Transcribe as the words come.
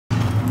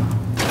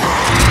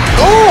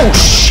Oh,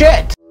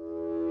 shit!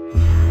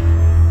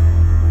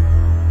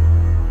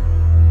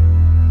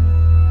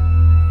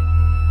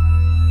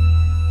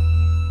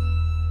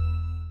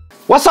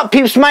 What's up,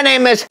 peeps? My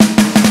name is...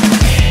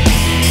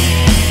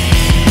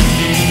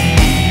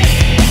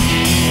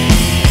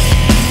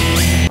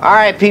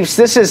 Alright, peeps,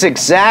 this is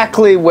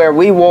exactly where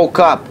we woke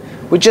up.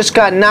 We just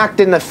got knocked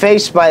in the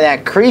face by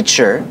that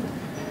creature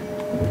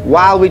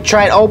while we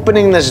tried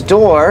opening this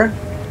door.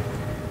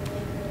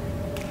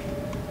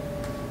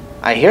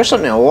 I hear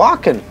something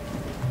walking.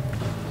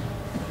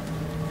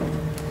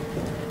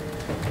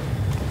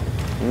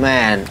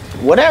 Man,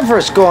 whatever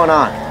is going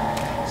on,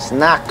 it's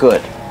not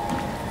good.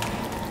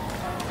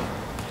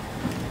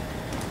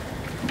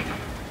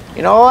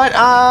 You know what?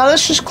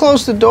 Let's just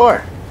close the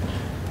door.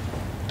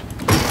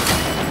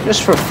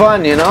 Just for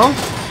fun, you know?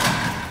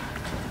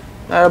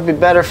 That'll be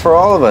better for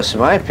all of us, in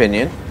my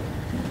opinion.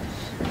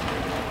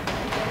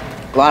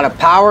 A lot of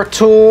power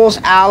tools,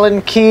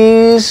 Allen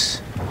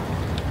keys.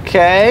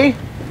 Okay.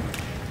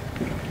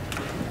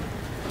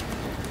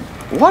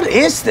 What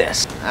is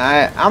this?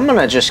 I'm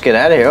gonna just get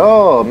out of here.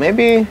 Oh,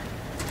 maybe...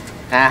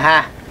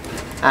 Okay.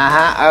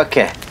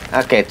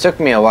 Okay, it took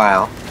me a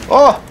while.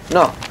 Oh,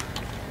 no.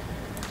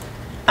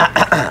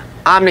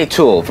 Omni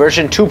Tool,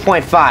 version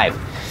 2.5.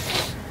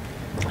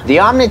 The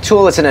Omni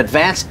Tool is an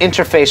advanced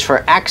interface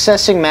for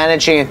accessing,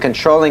 managing, and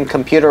controlling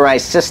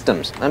computerized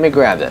systems. Let me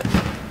grab it.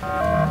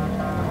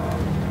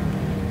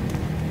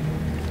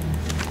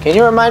 Can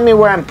you remind me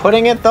where I'm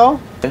putting it, though?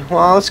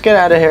 Well, let's get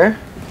out of here.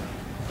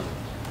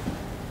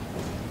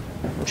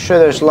 I'm sure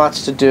there's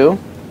lots to do.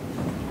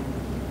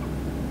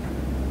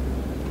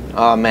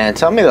 Oh, man,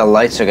 tell me the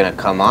lights are gonna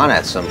come on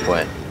at some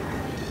point.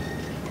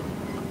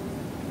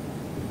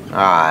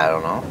 I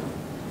don't know.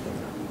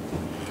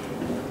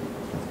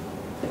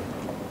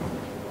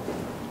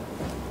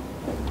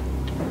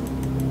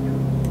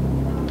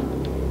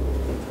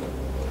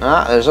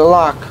 Ah, there's a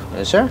lock.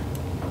 Is there?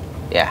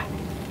 Yeah.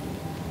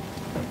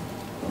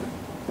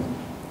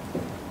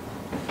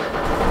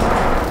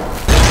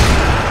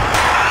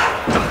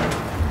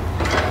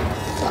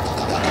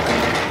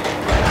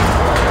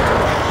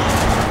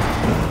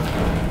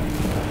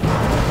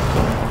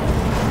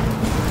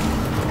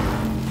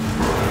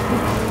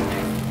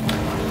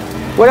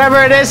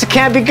 Whatever it is, it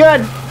can't be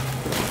good.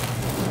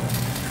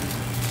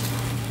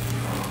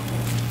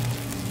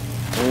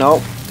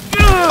 Nope.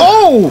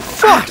 Oh,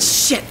 fuck! Ah,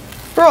 shit!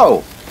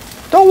 Bro,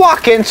 don't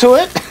walk into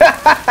it.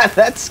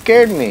 That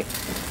scared me.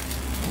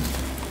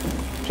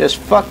 Just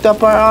fucked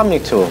up our Omni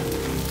Tool.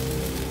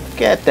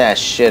 Get that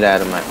shit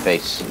out of my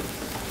face.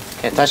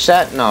 Can't touch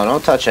that? No,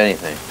 don't touch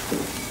anything.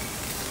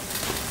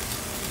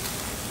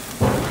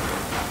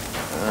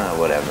 Ah,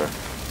 whatever.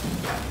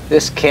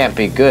 This can't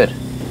be good.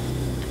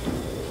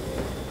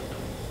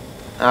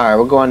 Alright,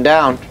 we're going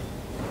down.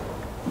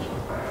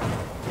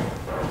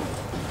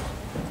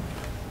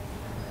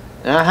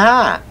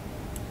 Aha!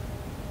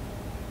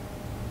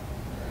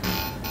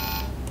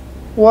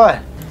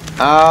 What?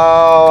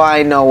 Oh,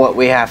 I know what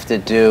we have to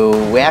do.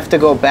 We have to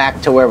go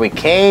back to where we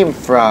came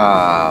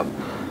from.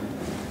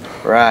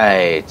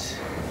 Right.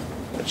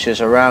 Which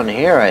is around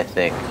here, I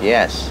think.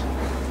 Yes.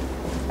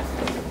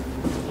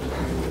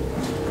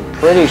 I'm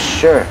pretty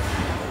sure.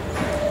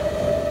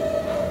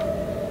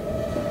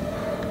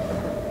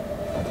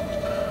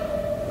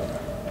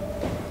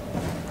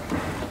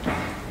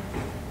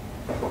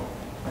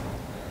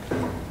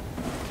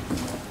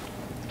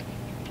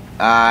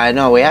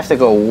 No, we have to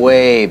go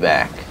way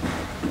back.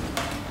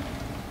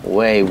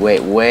 Way back.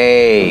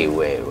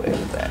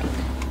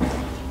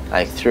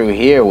 Like through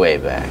here, way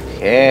back.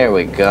 Here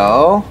we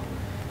go.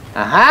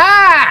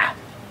 Aha!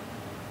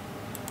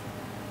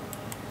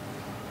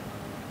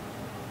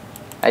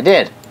 I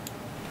did.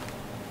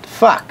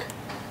 Fuck.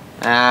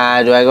 Do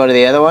I go to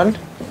the other one?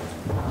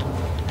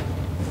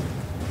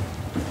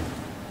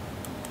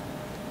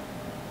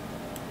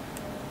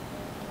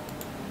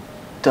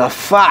 The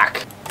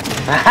fuck?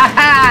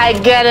 I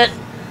get it.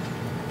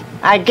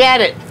 I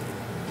get it.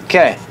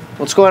 Okay,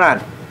 what's going on?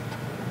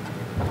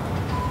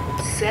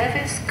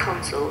 Service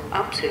console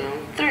up to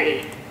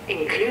 3,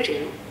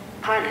 including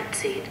pilot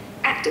seat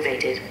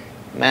activated.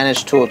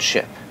 Manage tool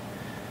chip.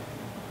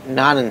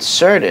 Not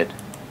inserted.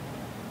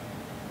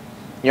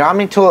 Your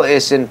Omni Tool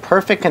is in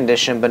perfect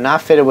condition, but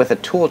not fitted with a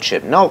tool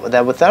chip. Note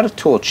that without a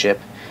tool chip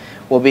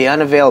will be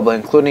unavailable,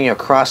 including your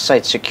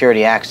cross-site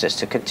security access.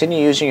 To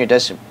continue using your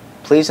desk,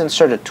 please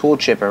insert a tool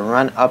chip and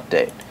run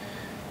update.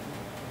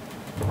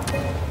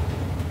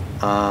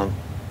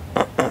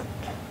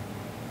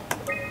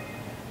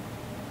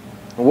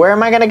 Where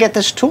am I gonna get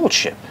this tool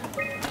chip?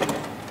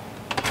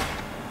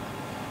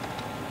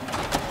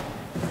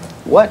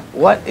 What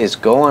is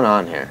going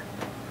on here?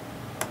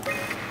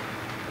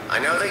 I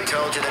know they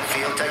told you that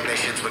field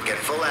technicians would get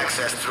full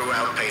access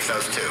throughout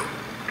Pathos 2.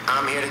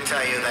 I'm here to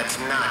tell you that's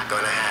not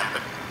gonna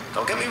happen.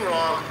 Don't get me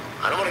wrong,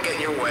 I don't want to get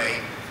in your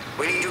way.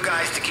 We need you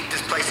guys to keep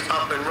this place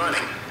up and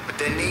running, but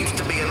there needs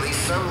to be at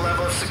least some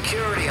level of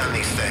security on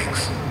these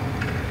things.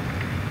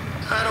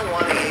 I don't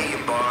want to hear you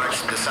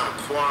barged into some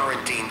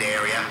quarantined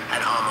area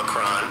at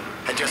Omicron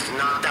and just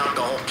knocked out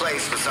the whole place.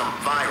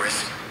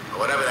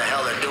 whatever the hell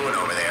they're doing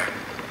over there.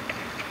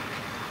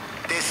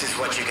 This is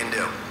what you can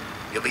do.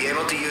 You'll be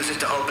able to use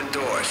it to open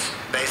doors.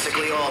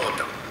 Basically all of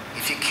them.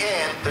 If you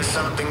can't, there's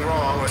something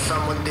wrong or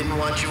someone didn't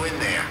want you in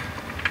there.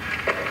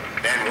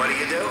 Then what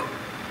do?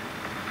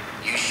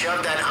 You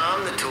shove that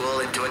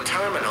Omni-tool into a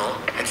terminal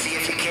and see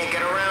if you can't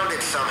get around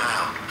it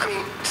somehow. I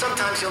mean,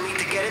 sometimes you'll need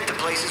to get into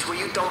places where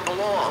you don't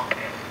belong.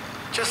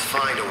 Just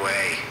find a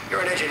way.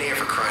 You're an engineer,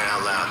 for crying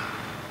out loud.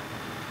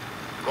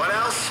 What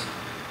else?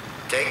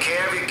 Take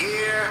care of your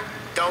gear.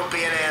 Don't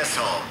be an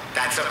asshole.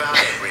 That's about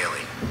it,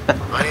 really.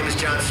 My name is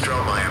John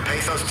Strohmeyer,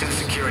 Pathos 2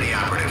 security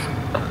operative.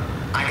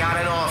 I got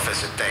an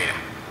office at Theta.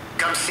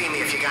 Come see me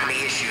if you got any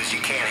issues you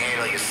can't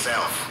handle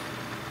yourself.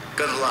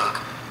 Good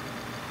luck.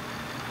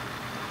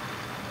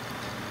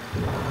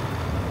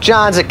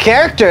 John's a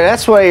character,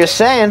 that's what you're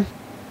saying.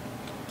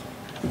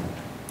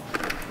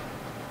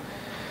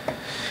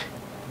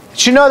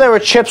 Did you know there were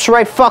chips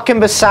right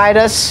fucking beside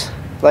us?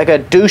 Like a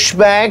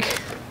douchebag?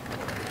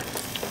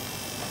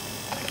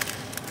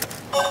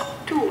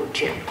 Tool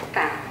chip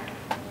found.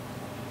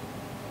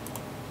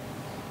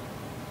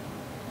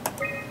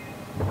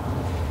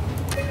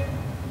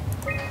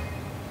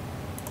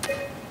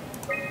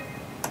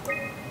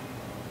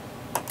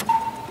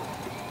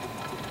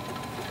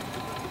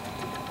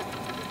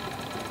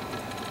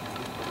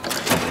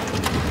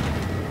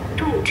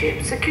 Tool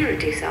chip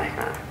security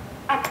cipher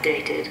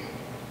updated.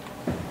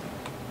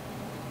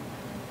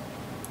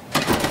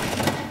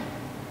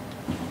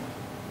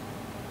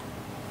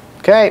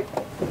 Okay,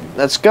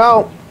 let's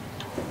go.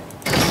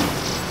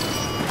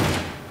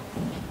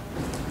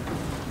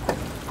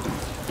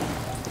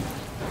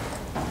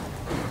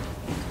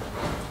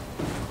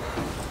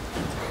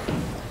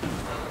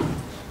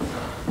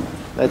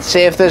 Let's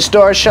see if this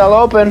door shall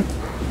open.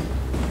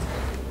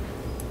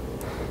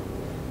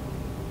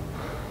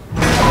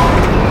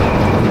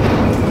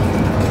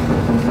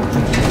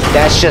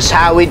 That's just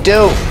how we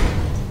do.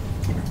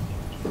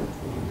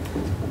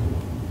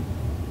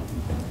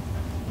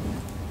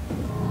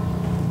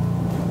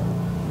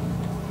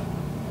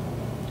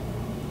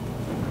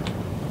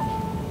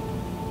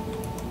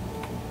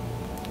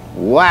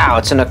 Wow,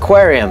 it's an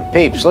aquarium.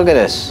 Peeps, look at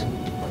this.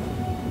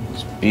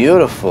 It's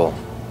beautiful.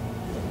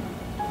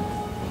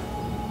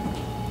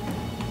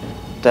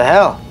 What the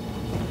hell?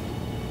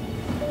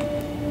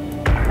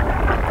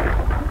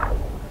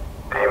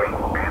 Amy, are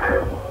you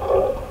there?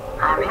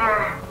 I'm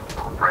here.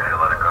 Ready to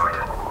let it go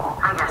yet?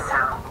 I guess so.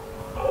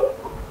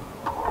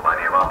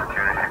 Plenty of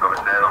opportunity to go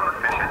stand on the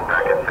fishes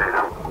back at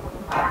Theta.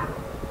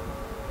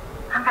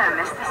 I'm gonna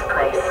miss this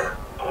place.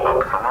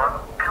 Up Salon?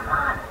 Come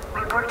on.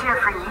 We've worked here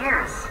for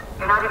years.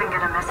 You're not even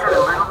gonna miss it a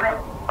little bit?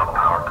 A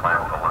power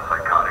plant full of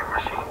psychotic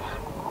machines.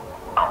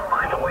 I'll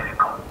find a way to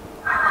go.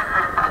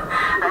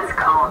 That's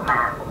cold,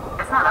 man.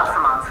 It's not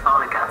Elsamon's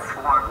fault it got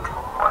swarmed.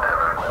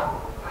 Whatever.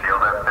 Seal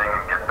that thing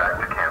and get back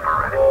to camp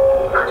already.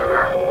 Roger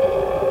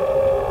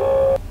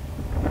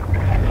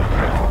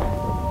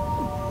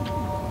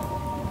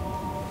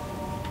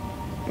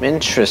that.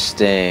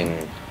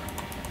 Interesting.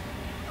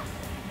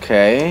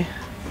 Okay.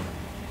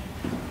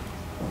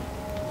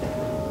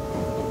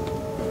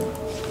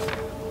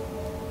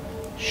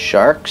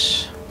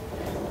 Sharks?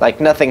 Like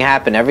nothing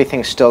happened.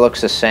 Everything still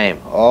looks the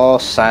same. All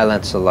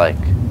silence alike.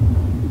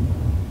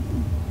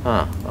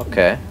 Huh,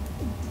 okay.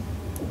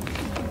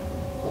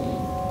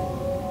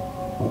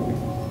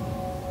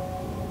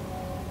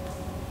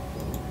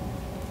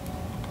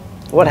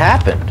 What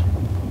happened?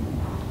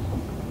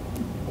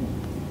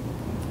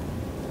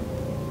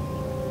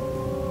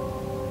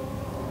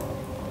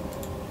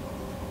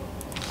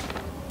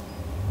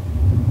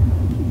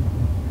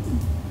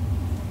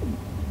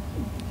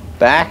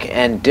 Back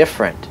and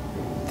different.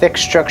 Thick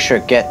structure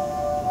get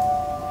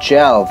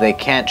gel they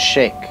can't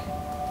shake.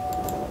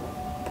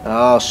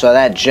 Oh, so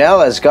that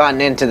gel has gotten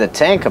into the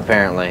tank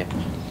apparently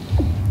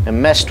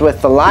and messed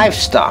with the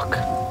livestock.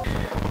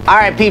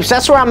 Alright peeps,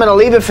 that's where I'm going to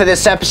leave it for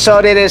this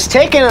episode. It has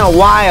taken a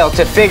while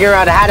to figure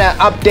out how to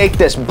update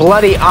this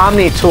bloody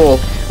Omni tool,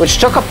 which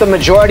took up the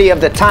majority of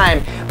the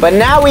time. But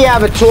now we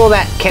have a tool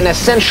that can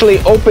essentially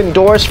open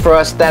doors for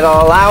us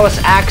that'll allow us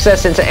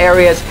access into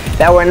areas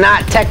that we're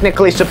not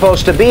technically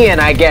supposed to be in,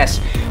 I guess.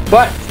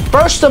 But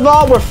first of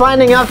all, we're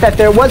finding out that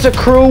there was a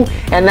crew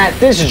and that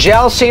this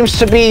gel seems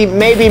to be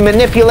maybe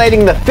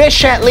manipulating the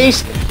fish at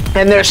least.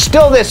 And there's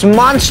still this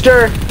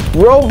monster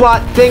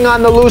robot thing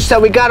on the loose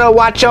that we gotta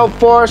watch out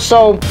for.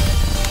 So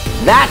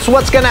that's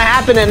what's gonna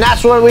happen and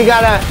that's what we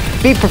gotta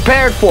be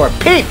prepared for.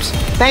 Peeps,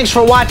 thanks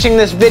for watching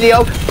this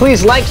video.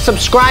 Please like,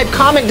 subscribe,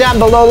 comment down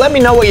below. Let me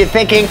know what you're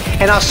thinking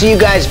and I'll see you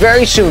guys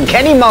very soon.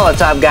 Kenny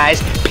Molotov,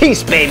 guys.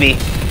 Peace, baby.